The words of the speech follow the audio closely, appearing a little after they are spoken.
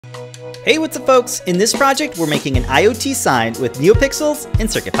Hey, what's up folks? In this project, we're making an IoT sign with NeoPixels and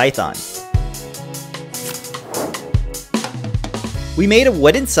CircuitPython. We made a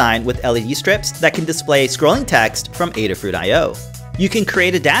wooden sign with LED strips that can display scrolling text from Adafruit.io. You can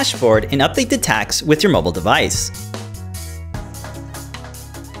create a dashboard and update the text with your mobile device.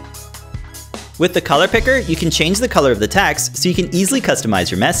 With the color picker, you can change the color of the text so you can easily customize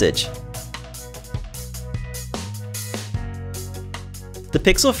your message. The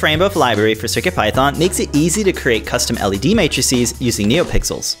Pixel Framebook library for CircuitPython makes it easy to create custom LED matrices using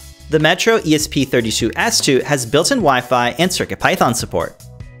NeoPixels. The Metro ESP32S2 has built-in Wi-Fi and CircuitPython support.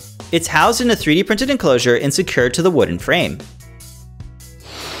 It's housed in a 3D printed enclosure and secured to the wooden frame.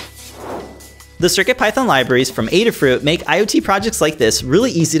 The CircuitPython libraries from Adafruit make IoT projects like this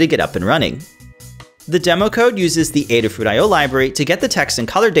really easy to get up and running. The demo code uses the Adafruit.io library to get the text and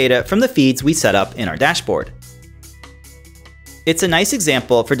color data from the feeds we set up in our dashboard. It's a nice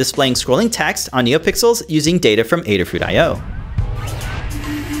example for displaying scrolling text on NeoPixels using data from Adafruit.io.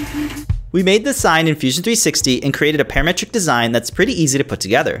 We made the sign in Fusion 360 and created a parametric design that's pretty easy to put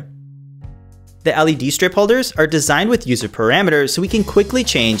together. The LED strip holders are designed with user parameters so we can quickly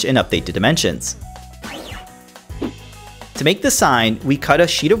change and update the dimensions. To make the sign, we cut a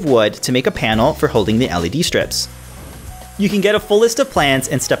sheet of wood to make a panel for holding the LED strips. You can get a full list of plans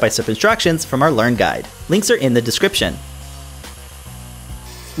and step-by-step instructions from our Learn Guide. Links are in the description.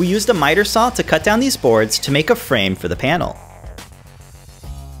 We used a miter saw to cut down these boards to make a frame for the panel.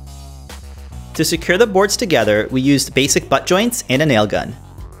 To secure the boards together, we used basic butt joints and a nail gun.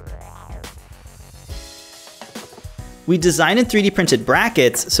 We designed and 3D printed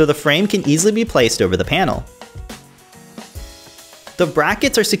brackets so the frame can easily be placed over the panel. The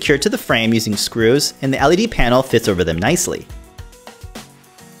brackets are secured to the frame using screws, and the LED panel fits over them nicely.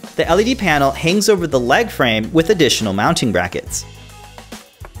 The LED panel hangs over the leg frame with additional mounting brackets.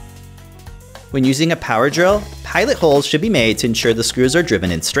 When using a power drill, pilot holes should be made to ensure the screws are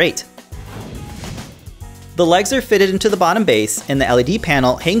driven in straight. The legs are fitted into the bottom base, and the LED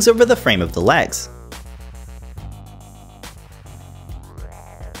panel hangs over the frame of the legs.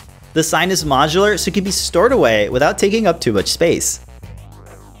 The sign is modular, so it can be stored away without taking up too much space.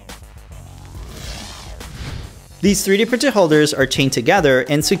 These 3D printed holders are chained together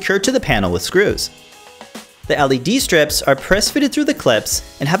and secured to the panel with screws. The LED strips are press-fitted through the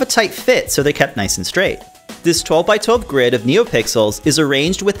clips and have a tight fit so they're kept nice and straight. This 12x12 grid of NeoPixels is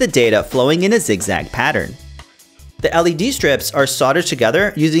arranged with the data flowing in a zigzag pattern. The LED strips are soldered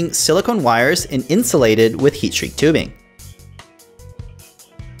together using silicone wires and insulated with heat shrink tubing.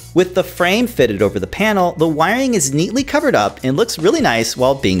 With the frame fitted over the panel, the wiring is neatly covered up and looks really nice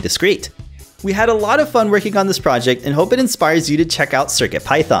while being discreet. We had a lot of fun working on this project and hope it inspires you to check out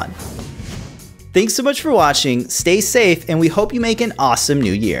CircuitPython. Thanks so much for watching, stay safe, and we hope you make an awesome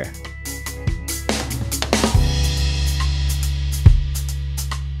new year.